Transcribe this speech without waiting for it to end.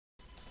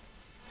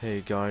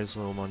Hey guys,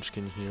 Little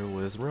Munchkin here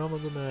with Realm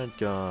of the Mad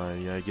Guy.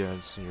 I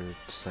guess you're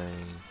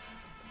saying.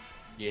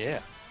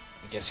 Yeah,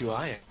 and guess who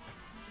I am?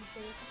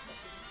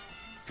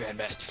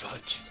 Grandmaster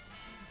Fudge.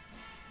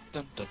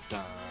 Dun dun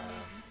dun.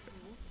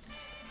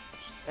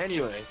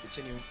 Anyway,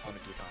 continuing on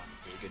with your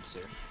commentary, good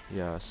sir.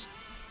 Yes.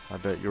 I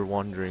bet you're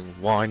wondering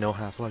why no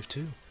Half-Life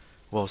 2?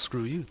 Well,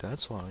 screw you,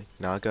 that's why.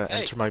 Now I gotta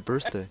Hey! enter my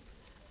birthday.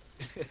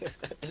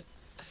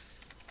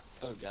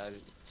 Oh god.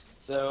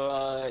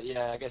 So,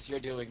 yeah, I guess you're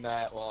doing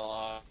that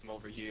while I'm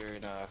over here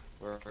in,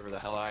 wherever the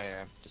hell I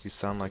am. You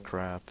sound like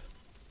crap.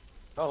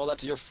 Oh, well,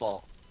 that's your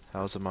fault.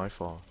 How's it my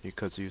fault?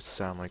 Because you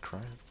sound like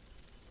crap.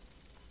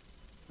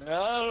 I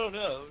don't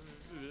know.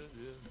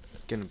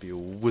 Gonna be a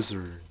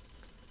wizard.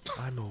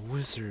 I'm a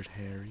wizard,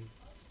 Harry.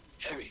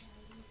 Harry,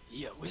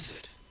 you a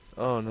wizard.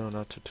 Oh no,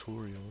 not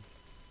tutorial.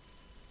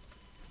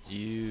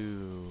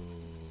 You.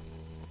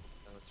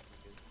 That was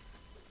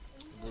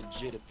pretty good.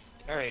 Legit.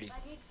 Alrighty.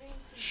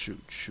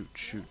 Shoot, shoot,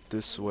 shoot.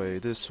 This way,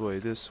 this way,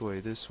 this way,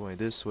 this way,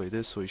 this way,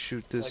 this way.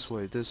 Shoot this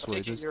way, this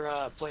way, this. You're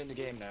playing the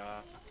game now.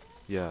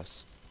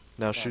 Yes.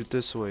 Now shoot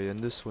this way and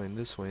this way and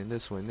this way and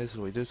this way and this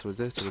way, this way,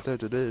 this way, this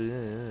way. What you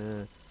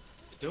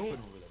doing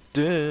over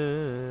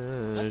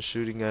there?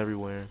 Shooting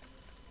everywhere.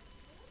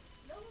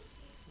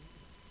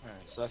 Alright,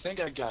 so I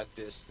think I got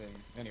this thing.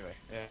 Anyway,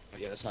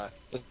 yeah, that's not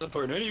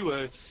important.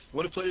 Anyway, you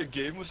wanna play a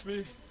game with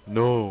me?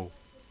 No.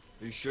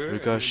 Are you sure?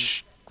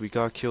 We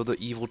got kill the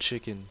evil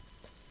chicken.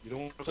 You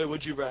don't wanna play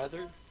Would You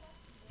Rather?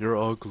 You're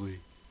ugly.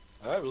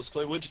 Alright, let's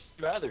play Would You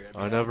Rather.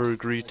 I never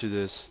agreed to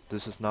this.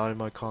 This is not in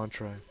my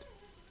contract.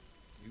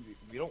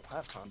 We don't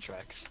have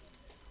contracts.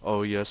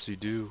 Oh yes you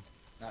do.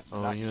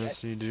 Not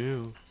yes yet. you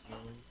do.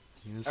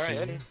 Yes Alright,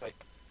 you do. anyway.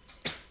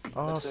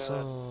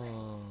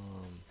 Awesome.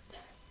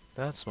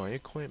 That's my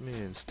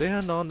equipment.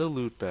 Stand on the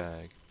loot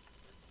bag.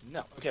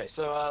 No. Okay,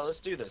 so let's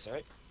do this,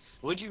 alright?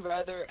 Would you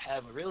rather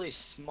have a really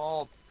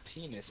small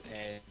penis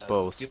and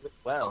Both. do it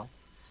well?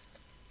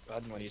 I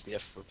didn't want to use the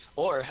F word.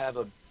 Or have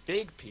a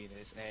big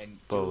penis and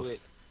Both. do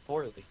it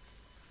poorly?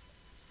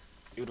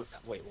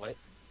 Wait, what?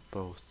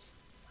 Both.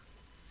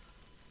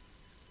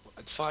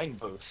 Fine,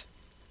 both.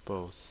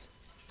 Both.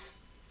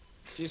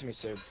 Excuse me,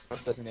 sir.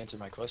 That doesn't answer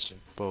my question.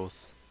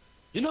 Both.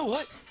 You know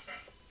what?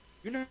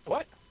 You know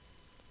what?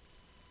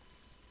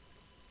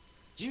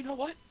 Do you know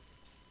what?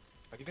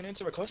 Are you gonna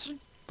answer my question?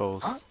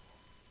 Both. Huh?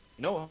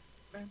 You know what,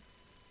 man?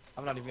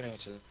 I'm not even gonna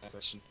answer that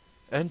question.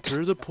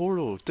 Enter the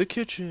portal. The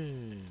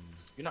kitchen.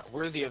 You're not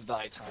worthy of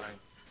thy time.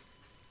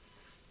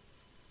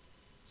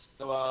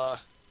 So,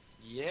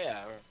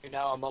 yeah. Right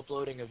now I'm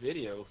uploading a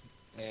video,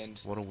 and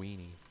What a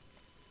weenie.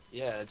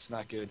 yeah, it's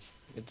not good.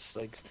 It's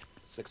like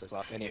 6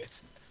 o'clock. Anyway.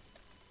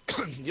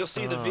 You'll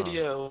see the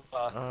video,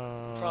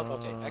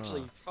 okay,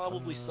 actually, you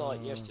probably saw it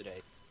yesterday,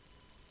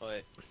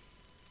 but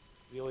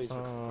we always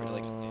record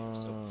like a day,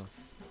 so,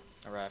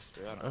 or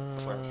after, I don't know,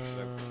 before,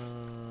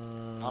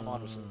 whatever. I'm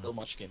on with Little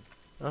Munchkin.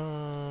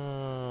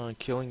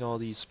 Killing all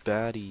these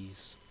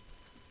baddies.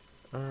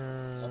 1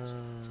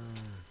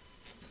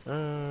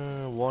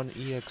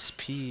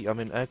 EXP, I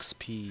mean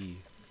XP.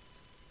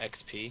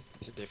 XP,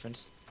 is a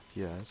difference?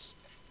 Yes.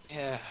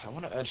 Yeah, I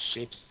want to add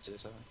shapes to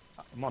this.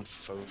 I'm on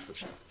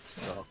Photoshop.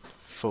 Sucks.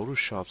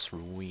 Photoshop's for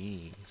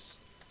weenies.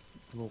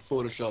 Well,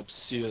 Photoshop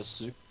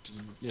CS6.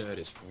 Yeah, it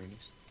is for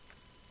weenies.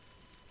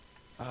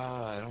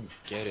 I don't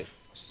get it.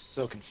 It's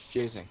so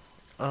confusing.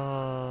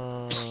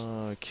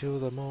 Kill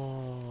them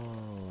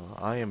all.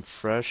 I am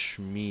fresh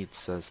meat,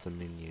 says the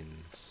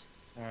minions.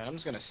 Alright, I'm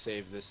just gonna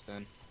save this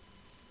then.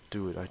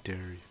 Do it, I dare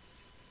you.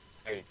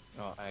 Wait,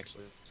 oh, I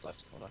actually just left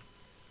it. Hold on.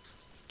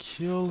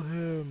 Kill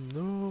him,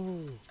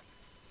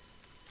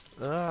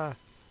 no.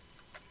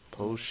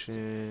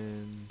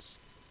 Potions.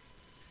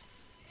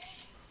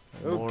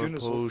 Oh, More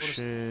goodness,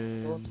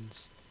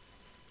 potions.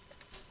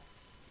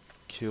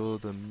 Kill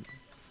the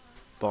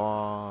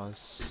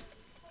boss.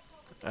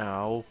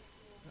 Ow.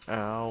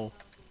 Ow.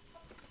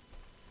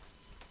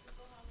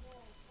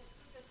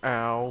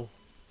 Ow.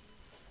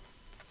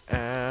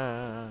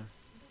 Ah.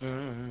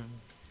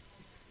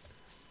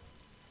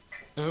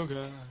 Oh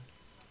god.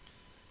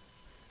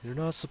 You're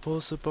not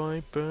supposed to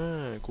bite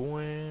back. Wah.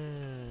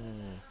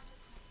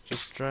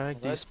 Just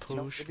drag Well, these you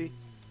know, potions.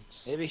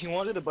 maybe he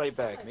wanted to bite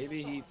back.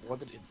 Maybe he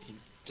wanted it, he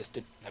just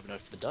didn't have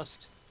enough of the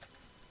dust.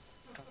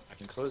 I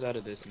can close out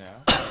of this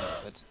now.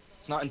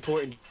 It's not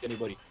important to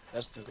anybody.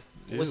 That's the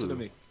listen to Ew.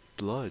 me.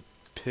 Blood.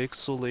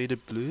 Pixelated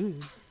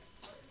blood.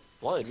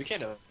 Blood, we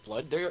can't have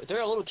blood. There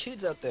are little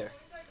kids out there.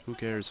 Who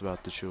cares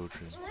about the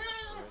children?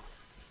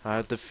 I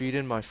have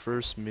defeated my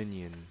first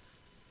minion.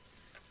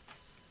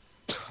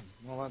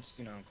 Well, that's,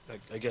 you know,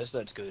 I guess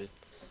that's good.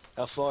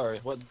 How far?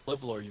 What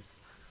level are you?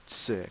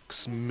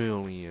 6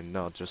 million,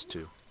 no, just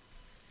 2.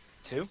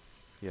 2?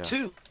 Yeah.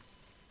 2?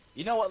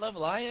 You know what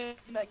level I am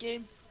in that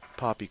game?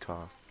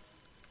 Poppycock.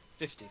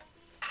 50.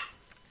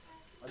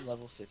 I'm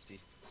level 50.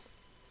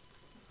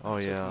 Oh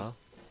It yeah.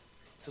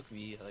 took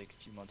me like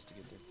a few months to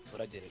get there,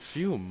 but I did it.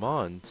 Few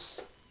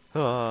months.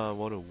 Ah,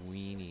 what a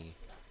weenie.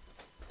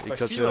 By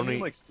Because few, it I mean,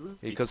 only like 3.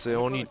 because it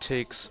only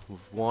takes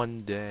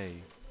 1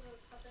 day.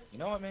 You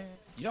know what, man?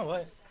 You know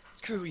what?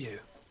 Screw you.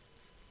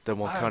 Then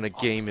what I'm kind of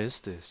awesome. game is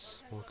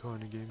this? What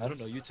kind of game I is don't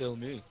know. You tell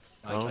me.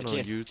 I don't I know,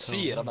 can't you tell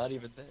see it. I'm me. not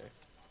even there.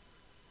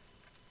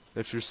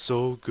 If you're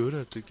so good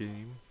at the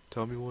game,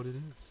 tell me what it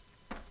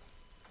is.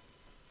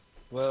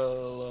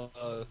 Well,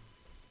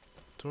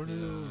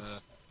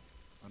 Tornadoes.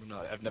 I don't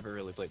know. I've never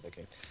really played that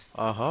game.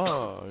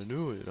 Aha, I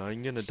knew it.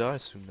 I'm gonna die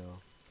soon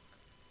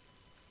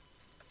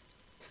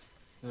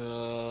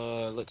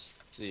now. Let's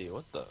see.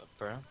 What the,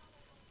 bro?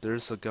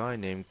 There's a guy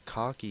named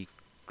Cocky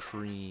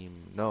Cream.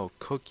 No,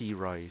 Cookie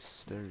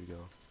Rice. There you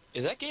go.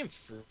 Is that game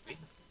free?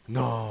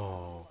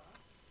 No.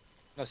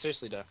 No,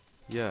 seriously, though.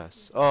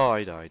 Yes. Oh,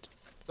 I died.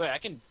 Sorry, I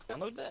can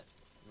download that?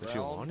 If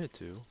you Realm wanted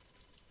to.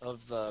 of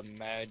the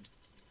Mad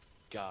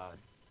God.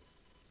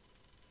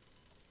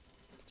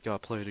 You gotta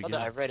play it Oh,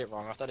 I again. read it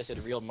wrong. I thought I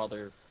said real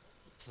mother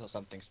or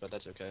something, but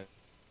that's okay.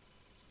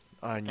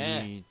 I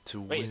need to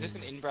win. Wait, is this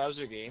an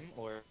in-browser game,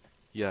 or...?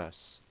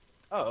 Yes.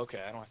 Oh, okay,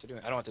 I don't have to do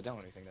it. I don't have to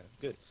download anything then.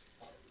 Good.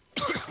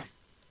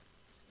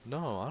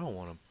 No, I don't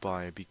want to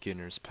buy a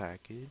beginner's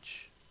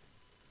package.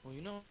 Well,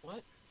 you know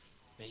what?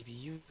 Maybe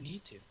you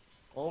need to.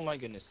 Oh my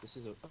goodness, this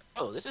is a...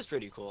 Oh, this is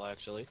pretty cool,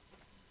 actually.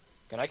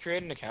 Can I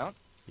create an account?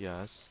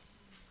 Yes.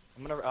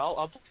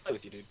 I'll play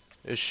with you, dude.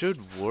 It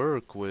should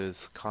work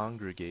with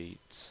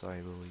Congregate, I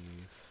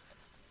believe.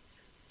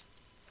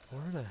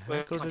 Where the Wait,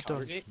 heck it's are on the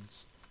Congregate?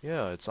 dungeons?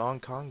 Yeah, it's on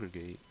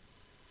Congregate.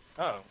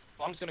 Oh,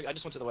 well, I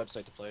just went to the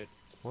website to play it.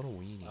 What a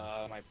weenie.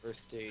 My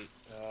birth date,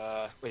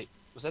 wait,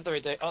 was that the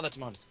right day? Oh, that's a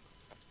month.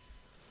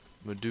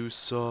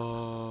 Medusa,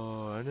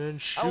 and then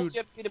How old shoot. do you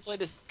have to be to play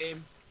this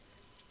game?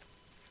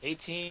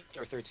 18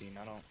 or 13,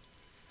 I don't...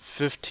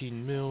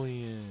 15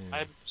 million.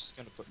 I'm just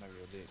gonna put my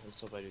real date.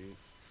 Let's hope I do.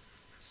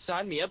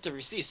 Sign me up to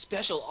receive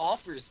special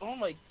offers. Oh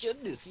my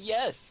goodness,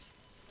 yes!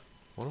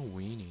 What a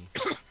weenie.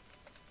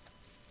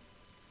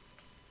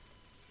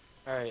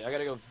 Alright, I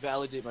gotta go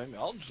validate my...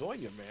 I'll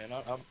join you, man.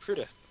 I'm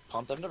pretty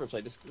pumped. I've never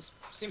played this. This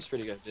seems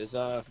pretty good. Is,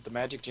 the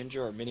Magic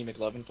Ginger or Mini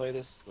McLovin play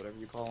this? Whatever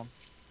you call him.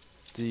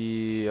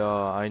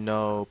 I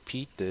know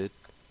Pete did.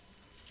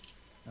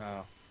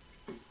 Oh.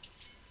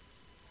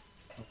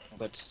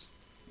 That's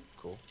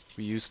cool.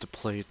 We used to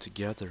play it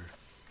together.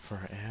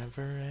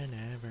 Forever and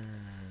ever.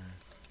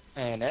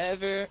 And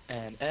ever,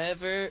 and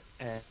ever,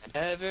 and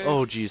ever.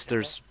 Oh jeez,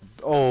 there's...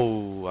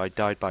 Oh, I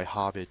died by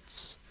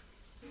hobbits.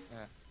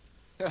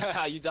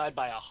 You died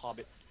by a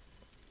hobbit.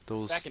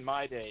 Those Back in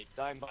my day,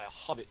 dying by a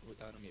hobbit.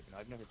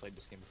 I've never played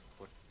this game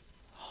before.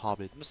 I'm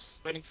hobbits.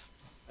 just waiting.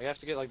 I have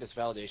to get like this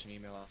validation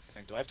email. I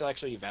think. Do I have to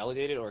actually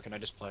validate it, or can I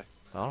just play?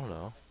 I don't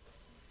know.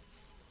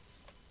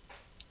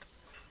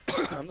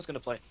 I'm just gonna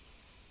play.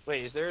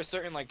 Wait, is there a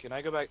certain like? Can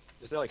I go back?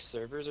 Is there like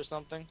servers or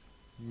something?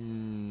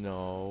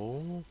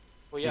 No.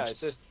 Well, yeah, It's- it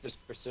says there's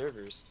for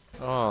servers.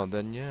 Oh,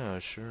 then yeah,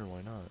 sure,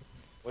 why not?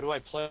 What do I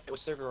play? What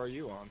server are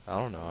you on? I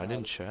don't know, I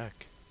didn't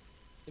check.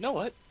 You know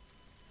what?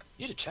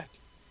 You need to check.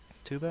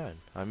 Too bad.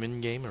 I'm in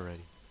game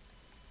already.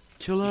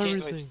 Kill You can't, wait,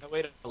 everything. there's no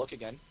way to look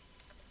again.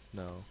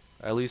 No.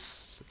 At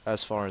least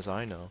as far as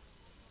I know.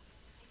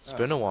 It's Oh.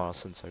 been a while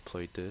since I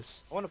played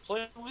this. I want to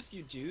play with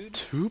you, dude.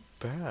 Too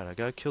bad. I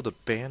gotta kill the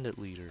bandit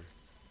leader.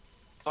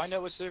 Find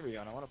out what server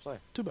you're on. I want to play.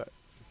 Too bad.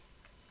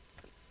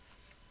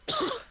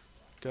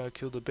 Gotta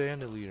kill the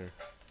bandit leader.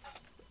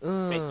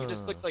 Wait, you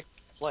just click like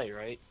play,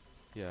 right?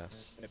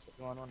 Yes. Can I put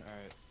you on one?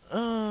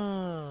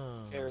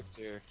 Alright.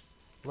 Character.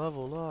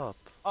 Level up.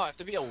 Oh, I have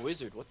to be a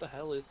wizard. What the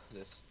hell is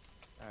this?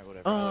 Alright,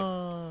 whatever. I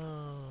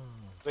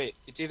like- Wait,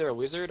 it's either a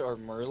wizard or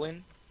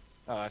Merlin?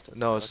 Oh, I have to...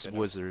 No, it's okay,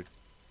 wizard.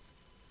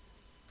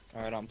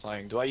 Alright, I'm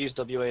playing. Do I use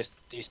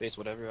WASD space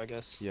whatever, I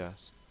guess?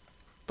 Yes.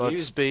 But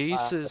use,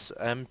 space is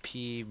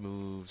MP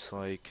moves,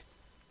 like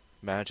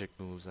magic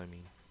moves, I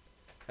mean.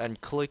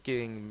 And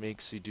clicking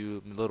makes you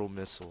do little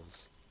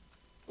missiles.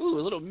 Ooh,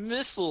 little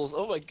missiles!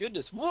 Oh my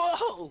goodness!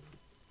 Whoa!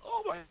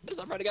 Oh my goodness,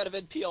 I'm running out of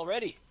NP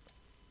already!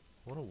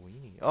 What a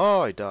weenie.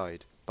 Oh, I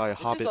died. By a This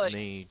is hobbit like-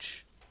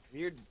 mage.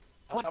 Weird.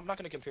 I'm not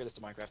gonna compare this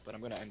to Minecraft, but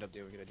I'm gonna end up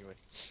doing it anyway.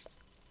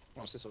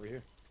 What's this over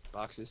here?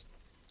 Boxes.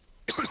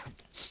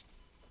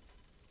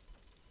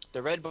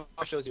 The red bar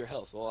shows your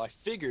health. Well, I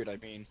figured, I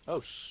mean...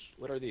 Oh,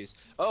 what are these?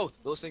 Oh,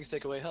 those things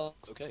take away health.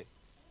 Okay.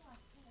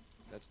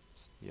 That's...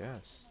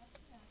 Yes.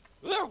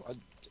 Well,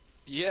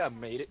 yeah,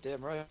 made it.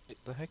 Damn right. What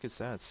the heck is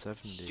that? 7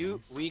 days.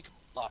 Shoot weak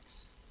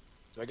blocks.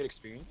 Do I get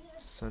experience?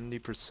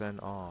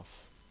 70% off.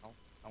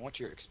 I want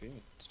your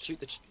experience. Shoot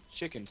the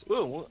chickens.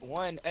 Ooh,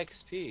 1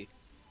 XP.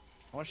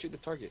 I want to shoot the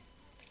target.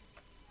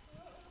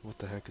 What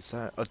the heck is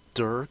that? A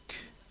dirk?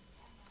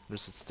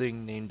 There's a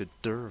thing named a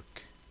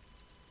dirk.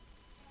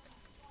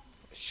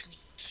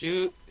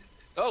 Shoot.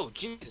 Oh,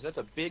 Jesus, that's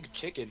a big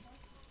chicken.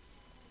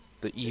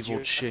 The Did you evil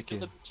have to kill chicken.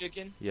 the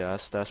chicken?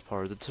 Yes, that's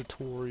part of the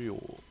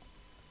tutorial.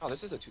 Oh,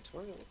 this is a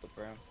tutorial with the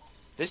brown.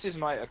 This is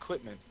my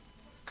equipment.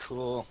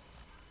 Cool.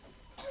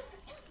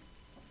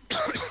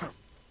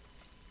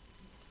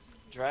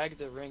 Drag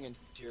the ring into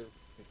your...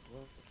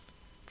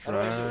 How do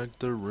I do it? Drag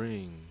the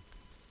ring.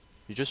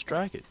 You just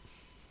drag it.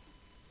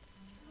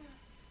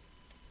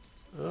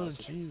 Oh, it's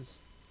okay. jeez.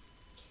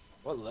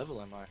 What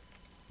level am I?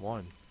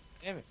 1.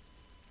 Damn it.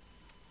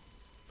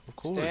 Of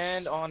course.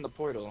 Stand on the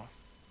portal.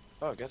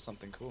 Oh, I got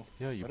something cool.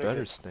 Yeah, you What'd I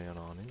better get? stand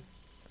on it.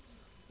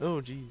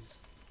 Oh, jeez.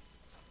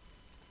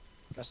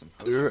 Got some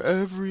They're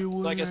potions.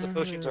 everywhere. So I guess the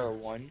potions are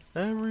 1.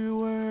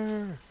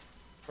 Everywhere.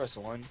 Press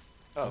 1.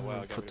 Oh, wow, I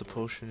got Put rid the of it.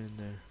 potion in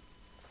there.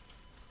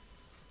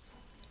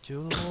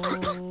 Kill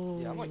them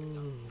all. Yeah, I'm like...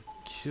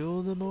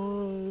 Kill them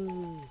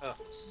all. Oh,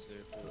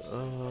 super.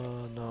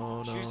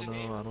 No, Choose a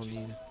name. I don't Choose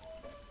need it.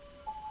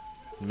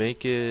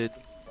 Make it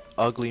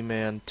Ugly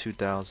Man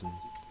 2000.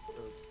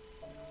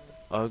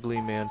 Ugly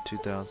Man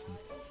 2000.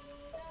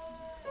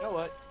 You know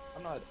what?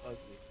 I'm not ugly.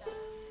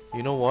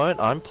 You know what?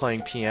 I'm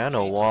playing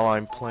piano while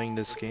I'm playing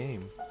this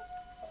game. Alright.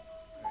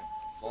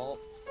 Vault.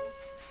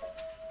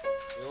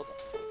 Build.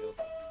 Build.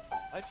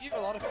 I feel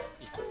a lot of...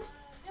 Yeah,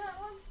 I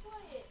want to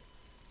play it.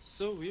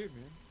 So weird,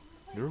 man.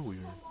 You're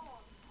weird.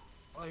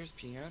 Oh, here's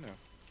piano.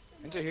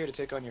 Enter here to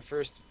take on your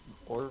first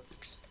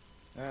orcs.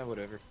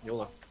 Whatever.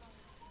 YOLO.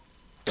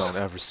 Don't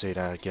ever say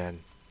that again.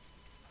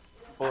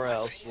 Or My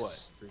else face.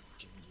 what?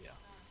 Virginia.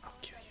 I'll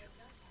kill you.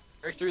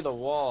 Break through the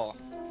wall.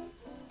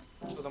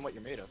 Show them what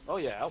you're made of. Oh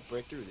yeah, I'll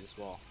break through this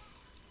wall.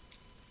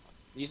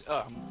 These.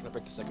 I'm gonna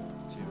break the second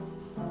one too.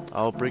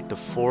 I'll break the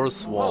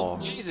fourth wall.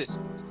 Oh Jesus!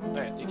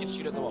 Alright, you can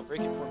shoot at the wall.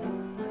 Break it for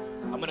me.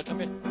 I'm gonna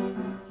come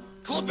in.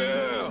 Club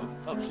it!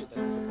 Oh shit!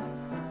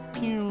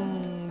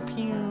 Pew,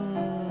 pew.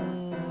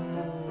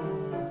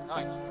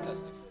 Nice.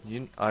 Fantastic.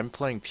 I'm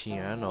playing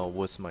piano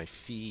with my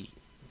feet.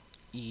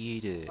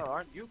 Eat it. Oh,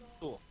 aren't you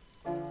cool?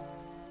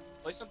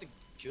 Play something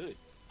good.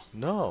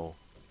 No.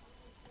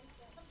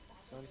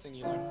 Is there anything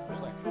you learned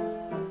playing?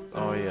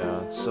 Oh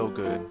yeah, it's so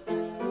good.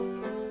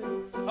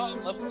 Oh,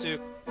 level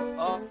 2.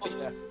 Oh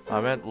yeah.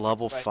 I'm at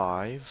level Right.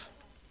 5.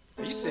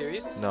 Are you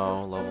serious?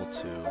 No, level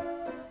 2.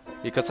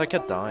 Because I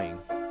kept dying.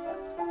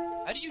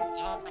 How do you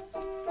die?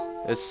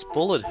 It's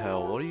bullet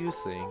hell, what do you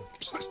think?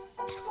 Yeah,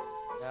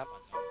 I'm not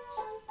talking.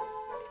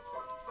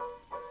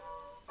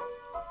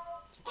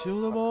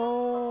 Kill them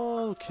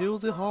all! Kill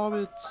the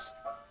hobbits!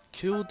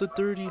 Kill the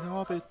dirty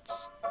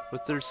hobbits!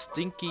 With their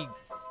stinky,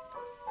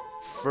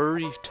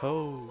 furry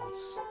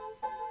toes.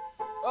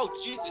 Oh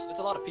Jesus, it's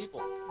a lot of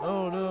people.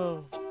 Oh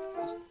no!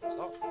 Please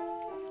stop.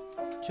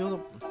 Kill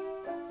them!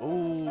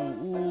 Ooh,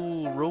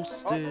 Oh,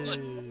 roasted! blood.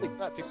 Holy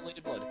crap,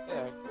 pixelated blood.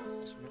 Yeah, what's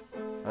this for me?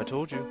 I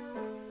told you.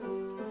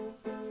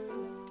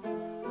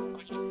 Oh,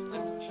 you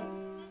left me.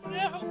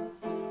 No!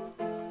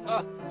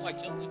 Ah, oh, I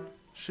killed him.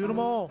 Shoot them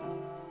all!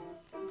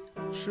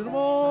 Shoot them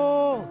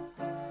all!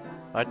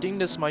 I think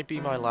this might be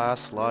my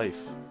last life.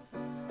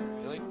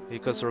 Really?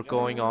 Because we're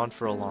going on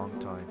for a long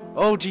time.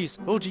 Oh jeez!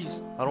 Oh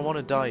jeez! I don't want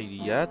to die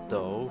yet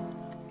though.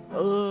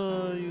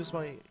 Use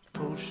my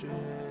potion.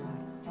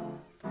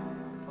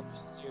 I'll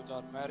just saved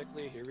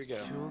automatically. Here we go.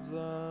 Kill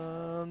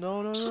them.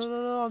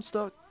 No, I'm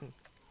stuck.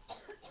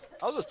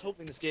 I was just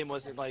hoping this game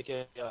wasn't like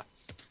a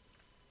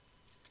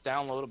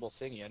downloadable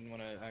thingy. I didn't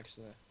want to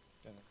actually.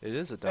 It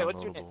is a Hey,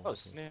 what's your name? downloadable. Oh,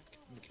 Snake.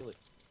 I'm gonna kill it.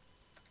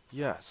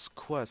 Yes,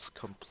 quest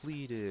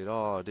completed.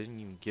 Oh, it didn't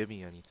even give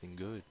me anything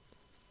good.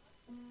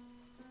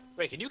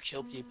 Wait, can you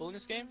kill people in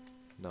this game?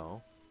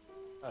 No.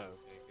 Oh,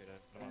 okay, good.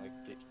 I don't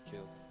want to get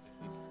killed.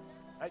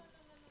 I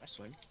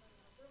swim.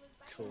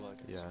 Cool, I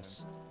can Yes.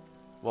 swim.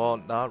 Well,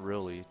 not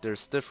really.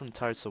 There's different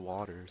types of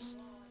waters.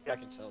 Yeah, I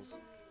can tell.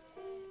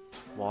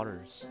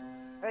 Waters.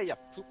 Hey, you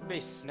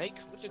poop-faced snake.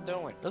 What you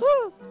doing?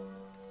 Ah!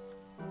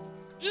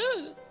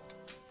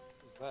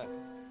 What's that?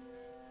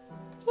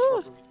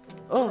 Ah!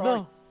 Oh Where are no!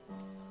 you?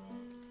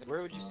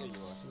 Where would you say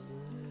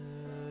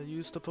you are?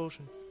 Use the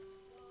potion.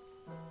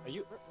 Are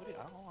you? What are you?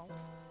 I don't know.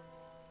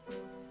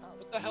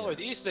 What the hell are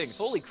these things?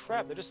 Holy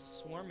crap! They're just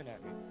swarming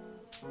at me.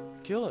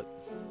 Kill it.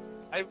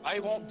 I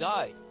won't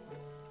die.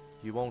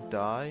 You won't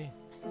die?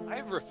 I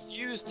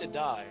refuse to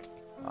die.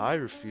 I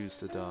refuse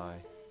to die.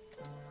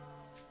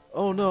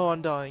 Oh no,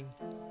 I'm dying.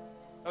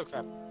 Oh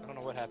crap! I don't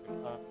know what happened.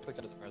 Clicked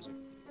out of the browser.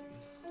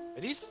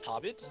 Are these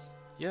hobbits?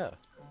 Yeah,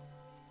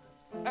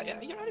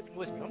 You're not even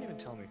with me. Don't even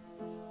tell me.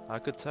 I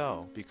could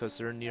tell because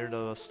they're near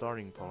the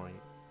starting point.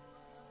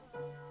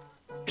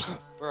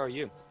 Where are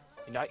you?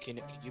 Can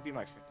you be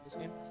my friend in this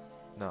game?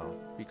 No,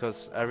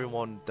 because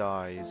everyone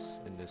dies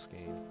in this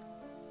game.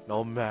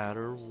 No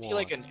matter I what. see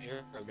like an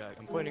arrow guy.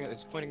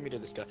 It's pointing me to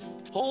this guy.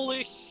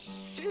 Holy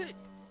shit!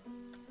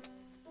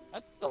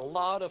 That's a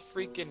lot of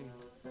freaking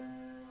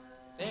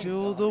things.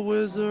 Kill the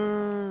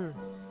wizard!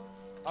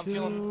 I'm Kill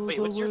killing. Wait,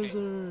 the what's your name?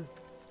 wizard!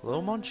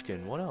 Little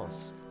Munchkin, what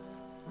else?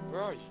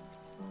 Where are you?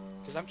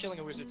 Because I'm killing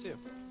a wizard too.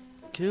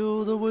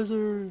 Kill the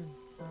wizard!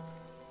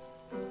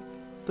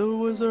 The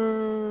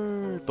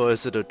wizard! But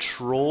is it a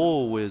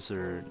troll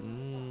wizard?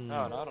 No,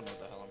 I don't know what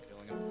the hell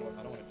I'm killing.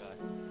 I don't want to die.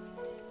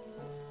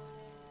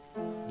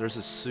 There's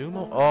a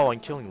sumo? Oh, I'm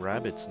killing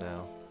rabbits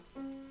now.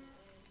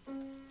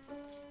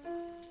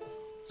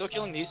 Still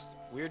killing these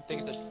weird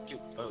things that shoot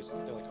bows. I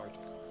think they're like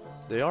archers.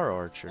 They are Holy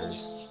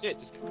archers. shit!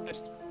 This guy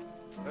just...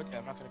 Okay,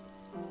 I'm not gonna.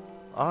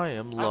 I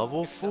am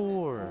level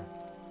 4.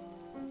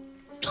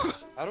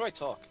 How do I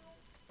talk?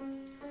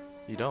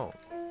 You don't.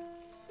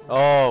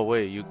 Oh,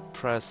 wait, you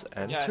press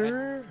I meant-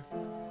 enter?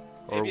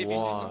 Or Maybe if you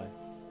say why? something.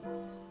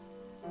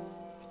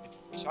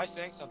 Try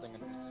saying something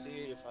and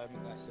see if I'm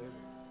in that server.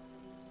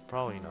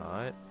 Probably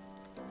not.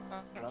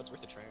 I don't know, it's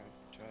worth a try.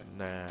 Try.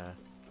 Nah.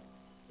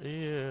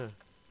 Yeah.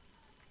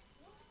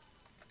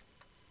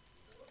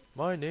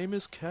 My name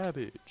is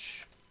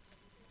Cabbage.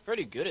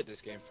 Pretty good at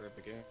this game for a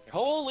beginner.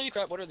 Holy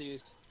crap, what are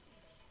these?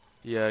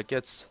 Yeah, it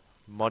gets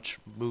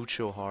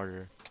mucho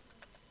harder.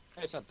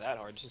 Hey, it's not that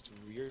hard, it's just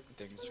weird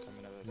things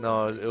coming out of it.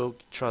 No,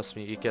 trust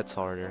me, it gets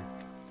harder.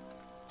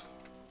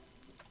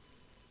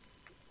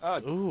 Oh,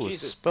 Ooh, a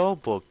Jesus. spell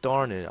book.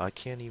 Darn it, I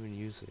can't even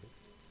use it.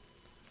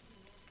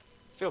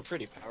 I feel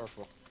pretty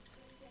powerful.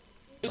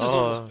 This is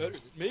almost better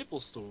than Maple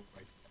Story.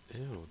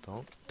 Ew,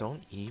 don't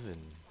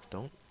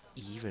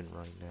even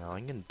right now.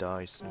 I'm gonna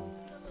die soon.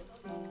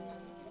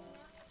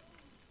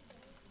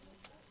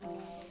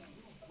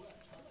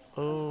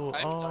 Oh,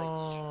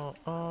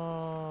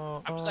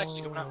 I'm just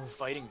actually going out and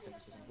fighting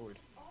things as I'm bored.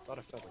 Thought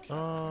I felt like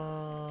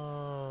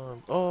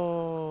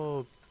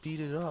oh, beat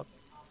it up.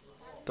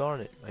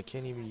 Darn it, I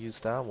can't even use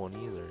that one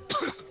either.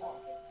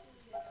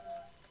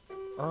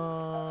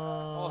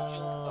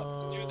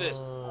 let's do this.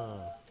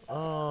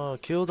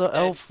 Kill the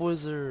elf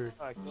wizard.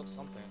 Oh, I killed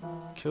something.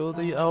 Kill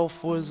the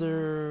elf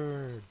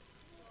wizard.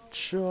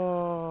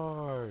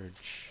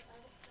 Charge.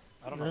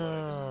 I don't know what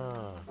it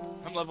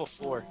is. I'm level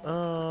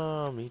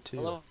 4. Me too.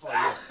 Level 4.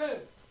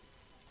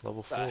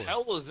 Level 4. The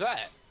hell was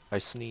that? I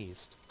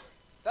sneezed.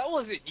 That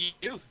wasn't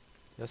you.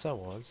 Yes, I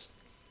was.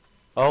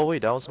 Oh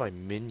wait, that was my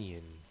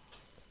minion.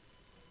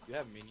 You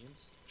have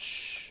minions?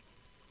 Shh.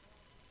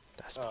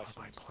 That's Oh, part of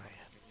my shit. plan.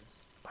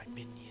 Minions. My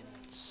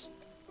minions.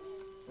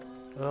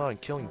 Oh, I'm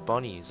killing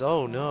bunnies.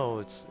 Oh no,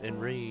 it's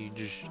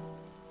enraged.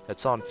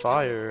 It's on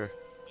fire.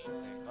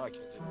 Oh, I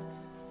killed it.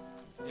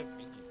 You have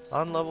minions.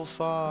 On level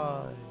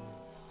 5.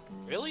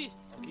 Really?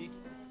 Lucky.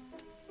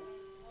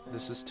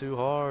 This is too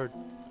hard.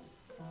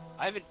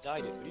 I haven't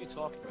died yet. What are you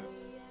talking about?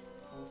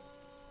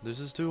 This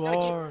is too Just gotta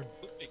keep hard.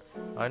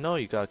 moving. I know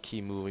you gotta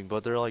keep moving,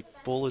 but there are like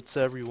bullets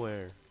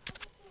everywhere.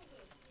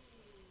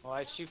 Well,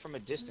 I shoot from a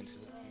distance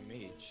as a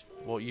mage.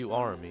 Well, you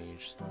are a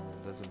mage, so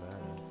it doesn't matter.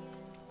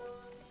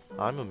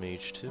 I'm a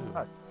mage too.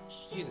 Ah,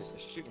 Jesus, they're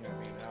shooting at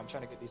me now. I'm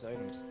trying to get these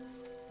items.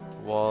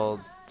 Well,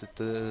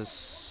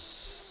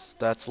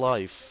 that's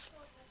life.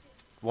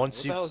 What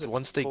the hell is it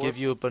Once they for? give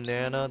you a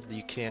banana,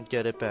 you can't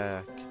get it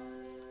back.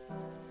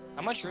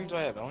 How much room do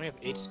I have? I only have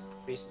 8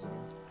 spaces in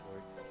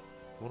inventory.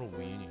 What a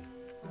weenie.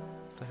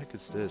 What the heck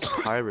is this?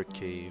 Pirate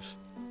cave.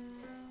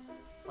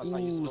 Oh, it's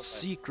not Ooh, usable.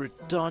 secret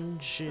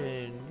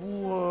dungeon.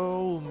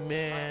 Whoa,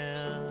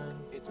 man.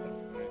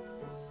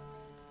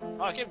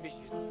 Oh, I can beat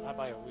you. I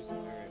buy a wizard.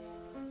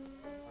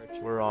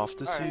 Archer. We're off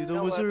to Alright, see you the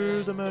know what, man?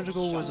 wizard, the I'm getting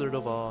magical shot. wizard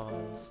of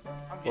Oz.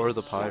 I'm Or getting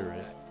the shot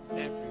pirate. at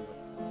everywhere.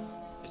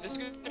 Is this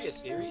gonna be a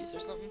series or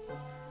something?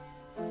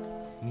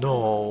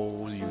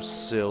 No, you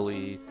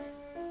silly.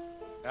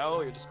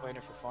 No, you're just playing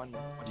it for fun.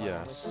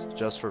 Yes,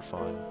 just for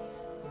fun.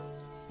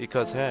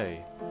 Because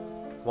hey,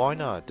 why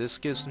not? This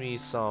gives me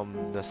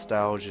some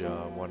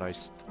nostalgia when I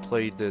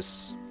played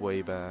this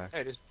way back.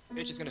 Hey, this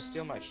bitch is gonna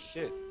steal my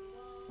shit.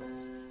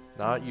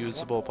 Not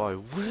usable by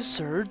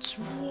wizards?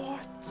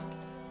 What?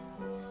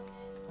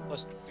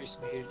 Plus 3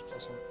 speed,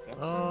 plus 1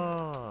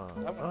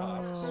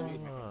 defense.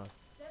 Sweet, man.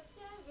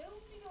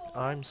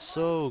 I'm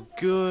so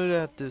good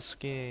at this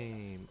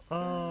game.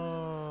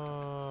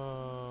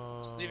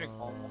 Just leaving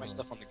all my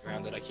stuff on the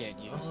ground that I can't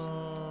use.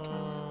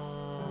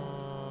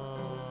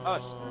 Oh,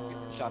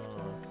 get shot.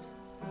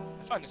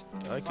 I find this.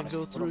 I can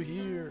go through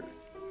here.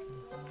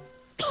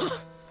 I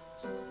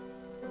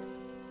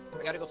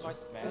gotta go fight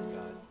the mad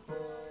god.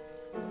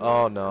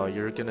 Oh no,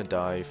 you're gonna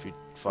die if you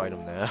fight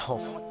him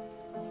now.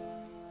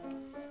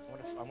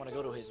 I wanna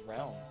go to his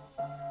realm.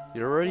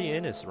 You're already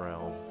in his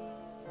realm.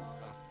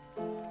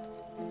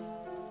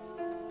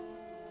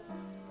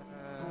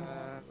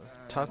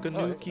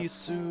 Takanouki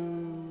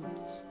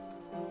suits.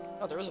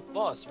 Oh, there was a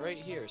boss right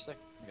here a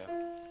second ago.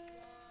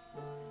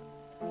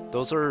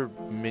 Those are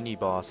mini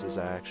bosses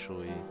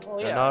actually. Oh,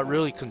 They're yeah. not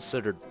really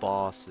considered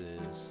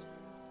bosses.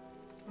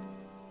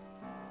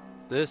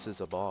 This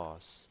is a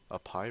boss. A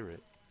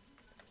pirate.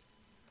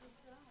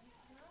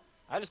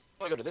 I just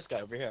wanna go to this guy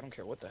over here. I don't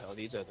care what the hell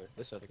this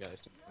other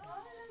guy's doing.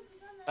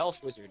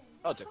 Elf wizard.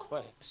 Oh, it's a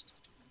quest.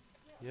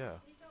 Yeah.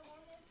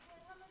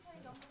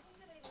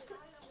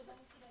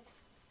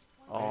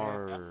 I'm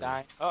R.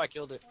 dying. Oh, I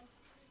killed it.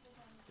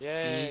 Yay! Eat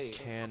What the hell's it?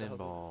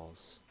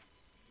 cannonballs.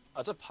 Oh,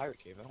 it's a pirate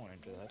cave. I don't want to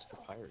enter that. It's for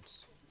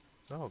pirates.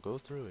 No, go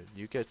through it.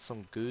 You get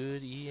some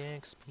good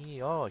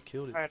EXP. Oh, I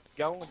killed it. Alright,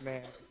 going,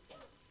 man.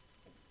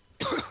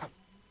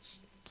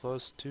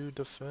 +2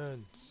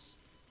 defense.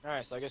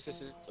 Alright, so I guess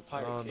this is the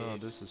pirate Oh cave. no,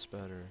 this is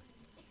better.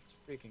 It's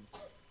freaking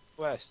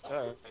quest.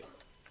 Alright.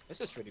 This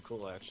is pretty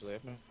cool, actually.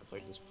 I've never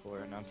played this before,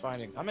 and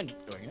I'm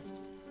enjoying it.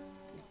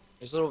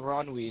 There's little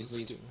Ron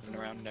Weasleys running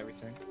around and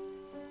everything.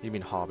 You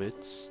mean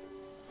hobbits?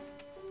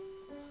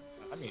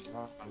 I mean,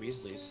 Ron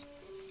Weasleys.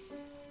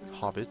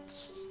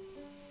 Hobbits?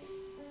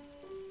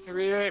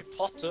 Harry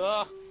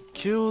Potter!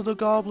 Kill the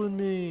goblin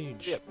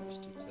mage! Yeah,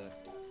 just use that.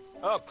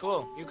 Oh,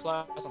 cool. New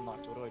class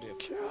unlocked. What do I do?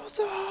 Kill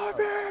the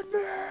hybrid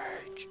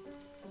mage!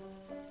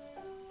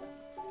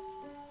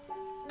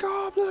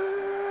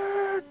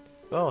 Goblin!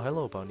 Oh,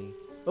 hello, bunny.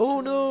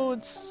 Oh no,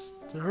 it's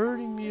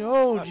hurting me.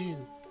 Oh, jeez.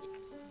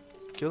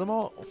 Kill them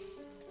all.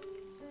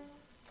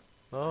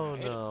 Oh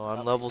no,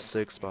 I'm level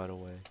 6 by the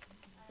way.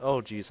 Oh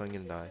jeez, I'm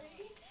gonna die.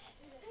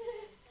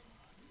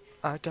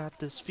 I got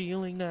this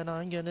feeling that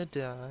I'm gonna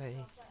die.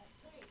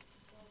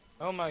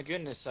 Oh my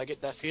goodness, I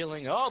get that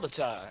feeling all the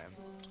time.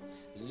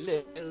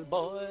 Little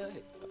boy.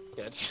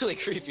 Okay, it's really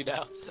creepy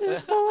now. Little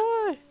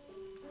boy,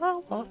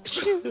 I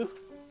want you.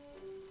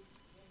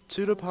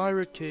 To the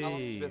pirate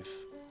cave.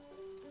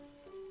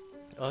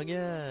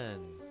 Again.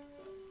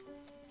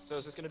 So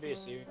is this gonna be a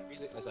series,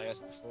 as I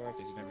asked before,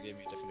 because you never gave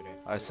me a definite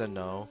answer? I said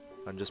no.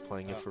 I'm just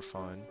playing it for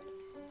fun.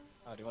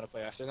 Oh, do you want to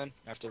play after then?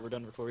 After we're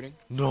done recording?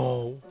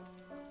 No.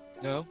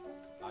 No?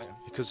 I am.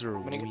 Because you're a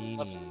I'm gonna get weenie.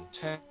 level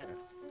 10.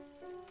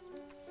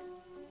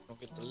 Don't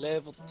get to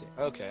level 10.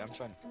 Okay, I'm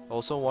trying.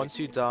 Also, once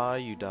you die,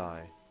 you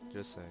die.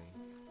 Just saying.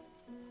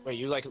 Wait,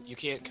 you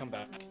can't come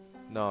back?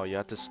 No, you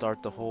have to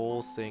start the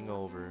whole thing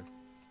over.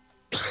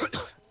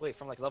 Wait,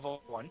 from like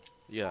level 1?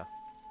 Yeah.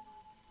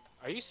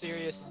 Are you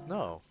serious?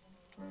 No.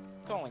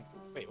 Calling.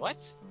 Wait, what?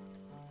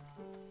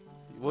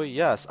 Well,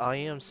 yes, I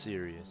am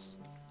serious.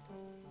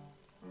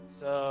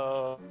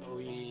 So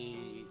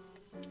we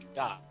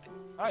die.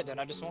 Alright then,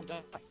 I just won't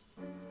die.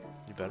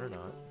 You better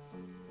not.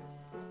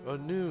 A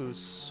new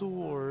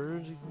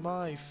sword,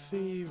 my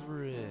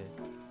favorite.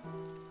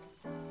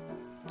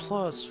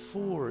 Plus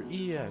 4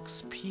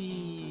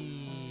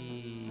 EXP.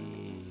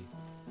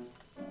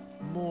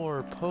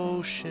 More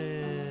potions.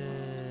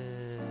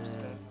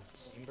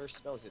 Ember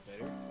spells it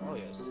better. Oh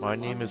yes. My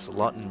name is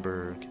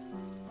Luttenberg.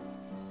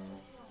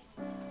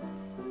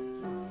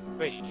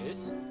 Wait, it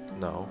is?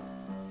 No.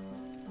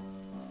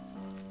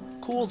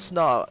 Cool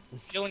snot.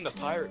 Killing the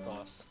pirate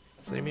boss.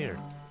 Same here.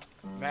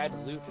 Mad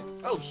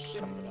Lupin. Oh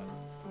shit, I'm gonna die.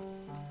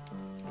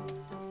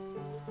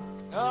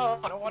 No,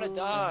 I don't want to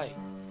die.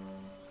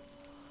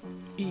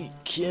 Eat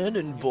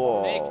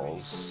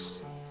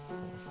cannonballs.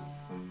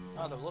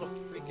 Oh, the little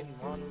freaking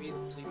Ron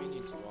Weasley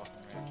minions are walking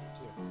around here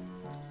too.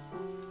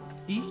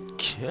 Eat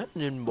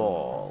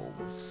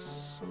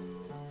cannonballs.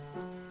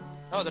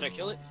 Oh, did I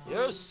kill it?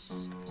 Yes.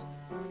 Get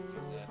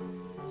that.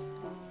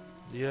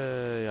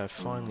 Yay, I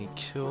finally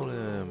killed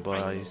him, but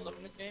Can I I... sell stuff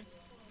in this game?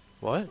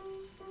 What?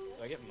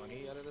 Do I get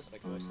money out of this?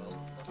 Like, do I sell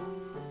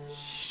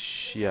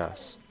stuff?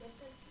 Yes.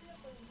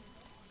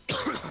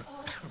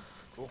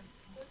 Cool.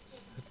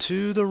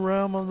 To the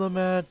realm of the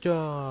mad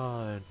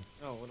god.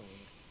 Oh, what a weird.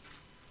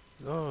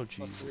 Oh, Plus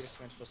 3 Jesus.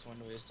 defense, plus 1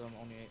 wisdom,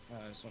 only 8.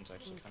 This one's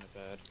actually kind of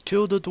bad.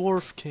 Kill the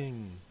dwarf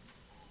king.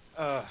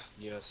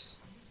 Yes.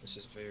 This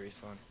is very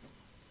fun.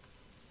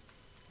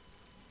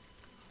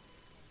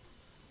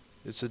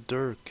 It's a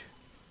dirk.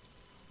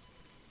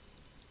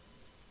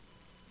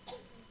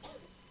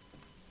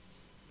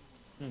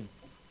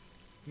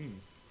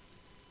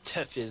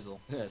 Tefizzle.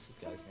 That's this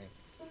guy's name.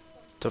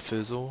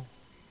 Tafizzle?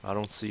 I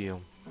don't see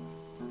him.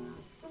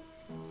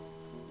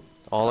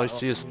 All I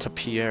see is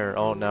Tapierre.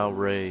 Oh, now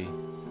Ray.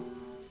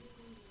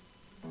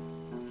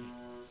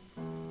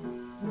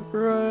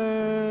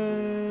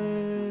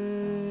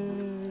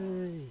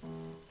 Ray!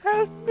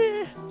 Help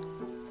me!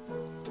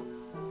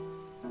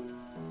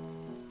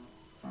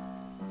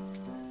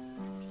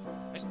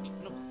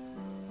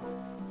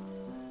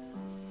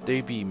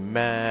 They be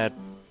mad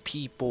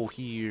people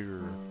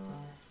here.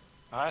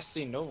 I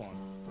see no one.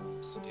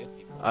 I see dead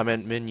people. I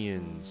meant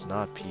minions,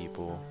 not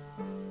people.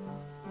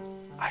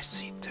 I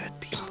see dead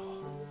people.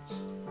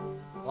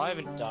 Well, I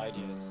haven't died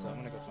yet, so I'm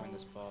gonna go find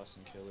this boss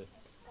and kill it.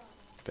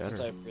 Since I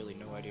Better. have really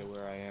no idea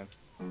where I am.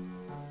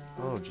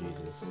 Oh,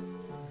 Jesus.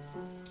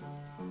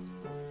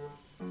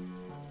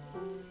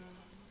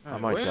 I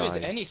Alright, might where is die.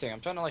 anything? I'm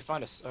trying to like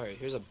find a. Alright,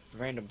 here's a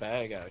random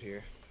bag out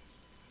here.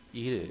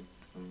 Eat it.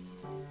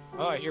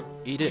 Oh, I hear.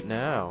 Eat it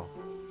now.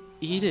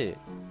 Eat it.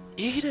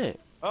 Eat it!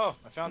 Oh,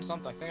 I found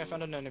something. I think I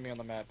found an enemy on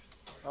the map.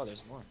 Oh,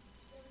 there's more.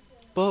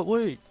 But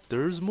wait,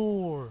 there's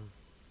more.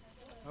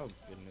 Oh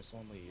goodness,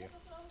 only you.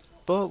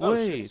 But Oh,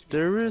 wait, shit.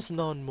 there is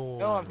none more.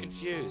 No, I'm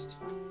confused.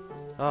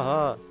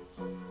 Haha.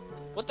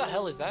 What the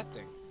hell is that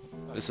thing?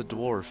 It's a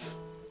dwarf.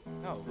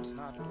 No, it's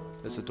not a door.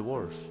 It's a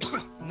dwarf.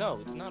 No,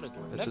 it's not a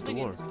door. It's a That's the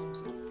game dwarf. this game's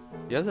in.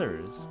 Yeah, there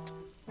is.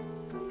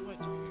 What do I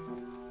do here?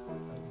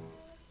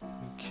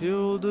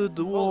 Kill the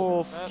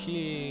dwarf crap.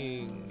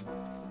 king.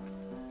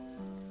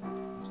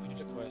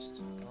 Completed a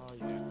quest. Oh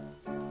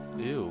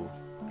yeah. Ew.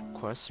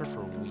 Quests are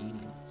for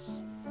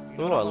weenies. You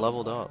know Oh, what I I'm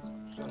leveled for? up.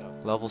 Shut up.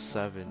 Level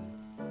 7.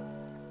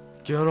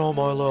 Get on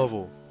my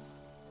level.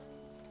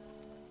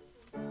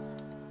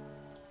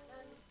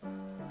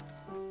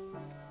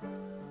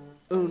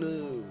 Oh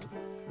no.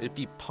 It'd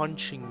be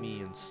punching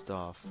me and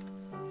stuff.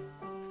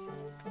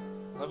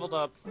 Leveled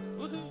up.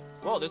 Woohoo!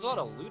 Whoa, there's a lot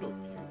of loot over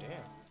here. Damn.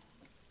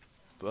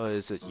 But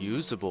is it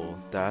usable?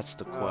 That's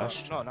the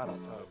question. No, not a.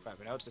 Oh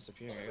crap! Now it's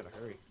disappearing. I gotta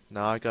hurry.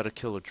 Now I gotta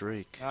kill a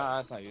drake. Ah,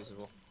 it's not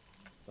usable.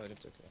 But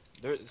it's okay.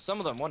 There, some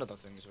of them. One of the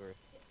things were.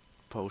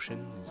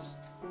 potions.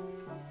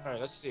 Alright,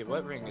 let's see.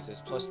 What ring is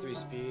this? +3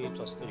 speed,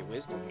 +3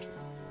 wisdom. Which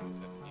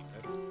would be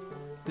better.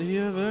 The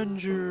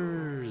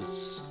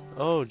Avengers!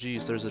 Oh,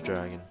 geez, there's a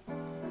dragon.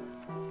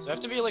 So I have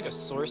to be like a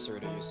sorcerer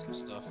to use some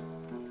stuff.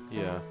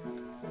 Yeah,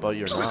 but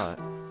you're not.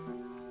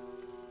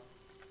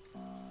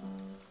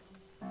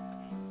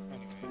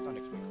 Anyway, I found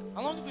a cube.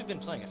 How long have we been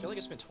playing? I feel like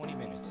it's been 20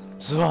 minutes.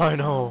 So I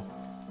know.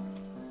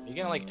 Are you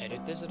gonna like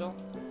edit this at all?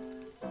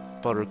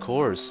 But of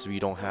course, we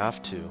don't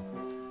have to.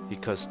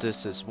 Because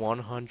this is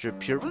 100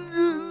 pure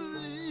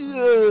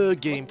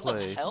gameplay. What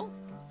the hell?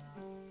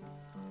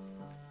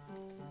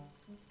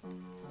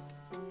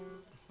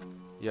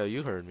 Yeah,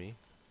 you heard me.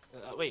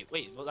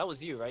 Wait. Well, that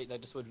was you, right? That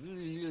just went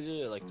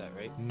like that,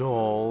 right?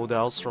 No, that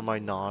was from my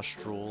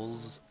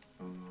nostrils.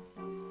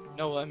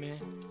 No, I mean,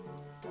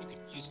 you could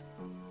use.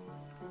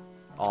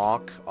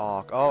 Awk.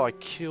 Oh, I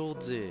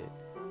killed it.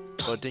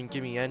 But it didn't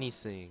give me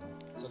anything.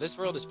 So this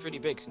world is pretty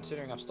big,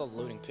 considering I'm still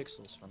loading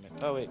pixels from it.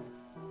 Oh wait,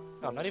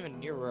 no, I'm not even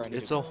near where I need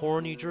It's to a go.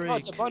 horny drake. Oh,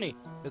 it's a bunny.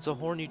 It's a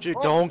horny drake.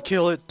 Oh, Don't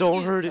kill it. Don't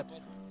Jesus, hurt it. that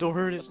bunny- Don't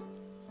hurt it.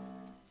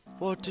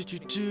 What did you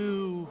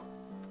do?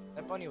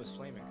 That bunny was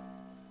flaming.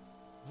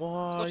 I'm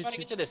Why? still trying to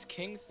get to this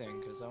king thing,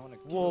 because I want to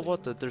kill Whoa, it.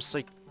 what the? There's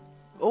like...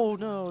 Oh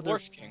no,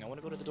 there's... Dwarf king. I want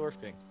to go to the dwarf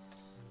king.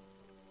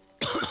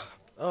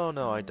 Oh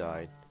no, I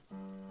died.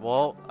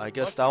 Well, I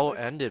guess that will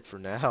end it for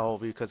now,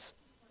 because...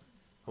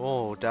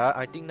 Oh,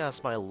 I think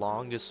that's my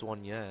longest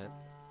one yet.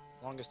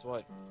 Longest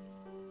what?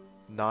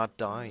 Not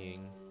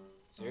dying.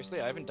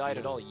 Seriously? I haven't died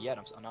at Yeah. all yet.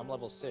 I'm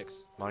level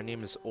 6. My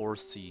name is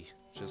Orthy.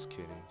 Just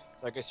kidding.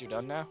 So I guess you're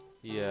done now?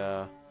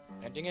 Yeah.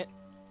 Ending it?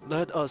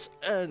 Let us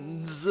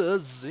end the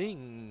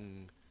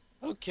zing.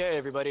 Okay,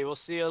 everybody. We'll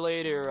see you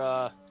later,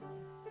 or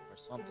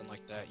something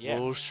like that. Yeah.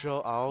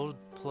 I'll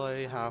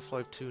play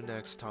Half-Life 2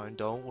 next time,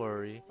 don't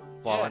worry.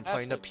 While Yeah, I'm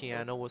playing the Half-Life 2.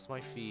 piano with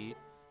my feet.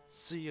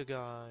 See you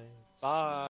guys. Bye.